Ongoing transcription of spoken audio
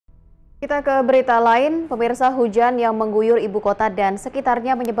Kita ke berita lain, pemirsa, hujan yang mengguyur ibu kota dan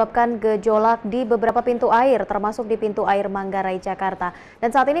sekitarnya menyebabkan gejolak di beberapa pintu air, termasuk di pintu air Manggarai, Jakarta.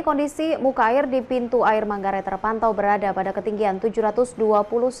 Dan saat ini kondisi muka air di pintu air Manggarai terpantau berada pada ketinggian 720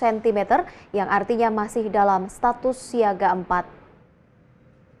 cm, yang artinya masih dalam status siaga 4.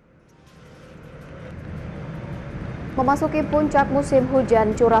 Memasuki puncak musim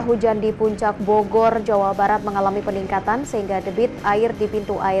hujan, curah hujan di puncak Bogor, Jawa Barat mengalami peningkatan sehingga debit air di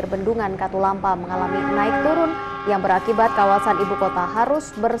pintu air Bendungan Katulampa mengalami naik turun yang berakibat kawasan ibu kota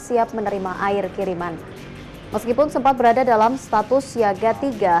harus bersiap menerima air kiriman. Meskipun sempat berada dalam status siaga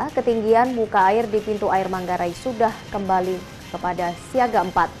 3, ketinggian muka air di pintu air Manggarai sudah kembali kepada siaga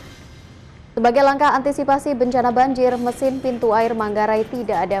 4. Sebagai langkah antisipasi bencana banjir, mesin pintu air Manggarai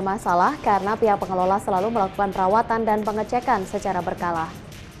tidak ada masalah karena pihak pengelola selalu melakukan perawatan dan pengecekan secara berkala.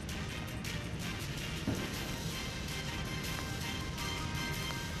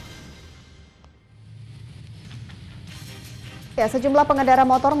 Ya, sejumlah pengendara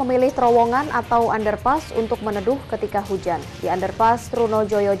motor memilih terowongan atau underpass untuk meneduh ketika hujan. Di underpass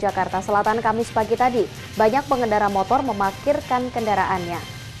Trunojoyo, Jakarta Selatan Kamis pagi tadi, banyak pengendara motor memarkirkan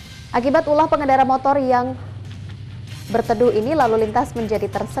kendaraannya. Akibat ulah pengendara motor yang berteduh ini, lalu lintas menjadi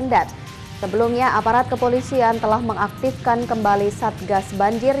tersendat. Sebelumnya, aparat kepolisian telah mengaktifkan kembali Satgas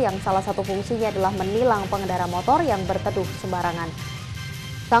Banjir yang salah satu fungsinya adalah menilang pengendara motor yang berteduh sembarangan.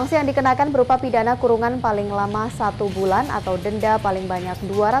 Sanksi yang dikenakan berupa pidana kurungan paling lama 1 bulan atau denda paling banyak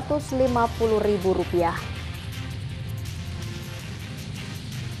Rp250.000.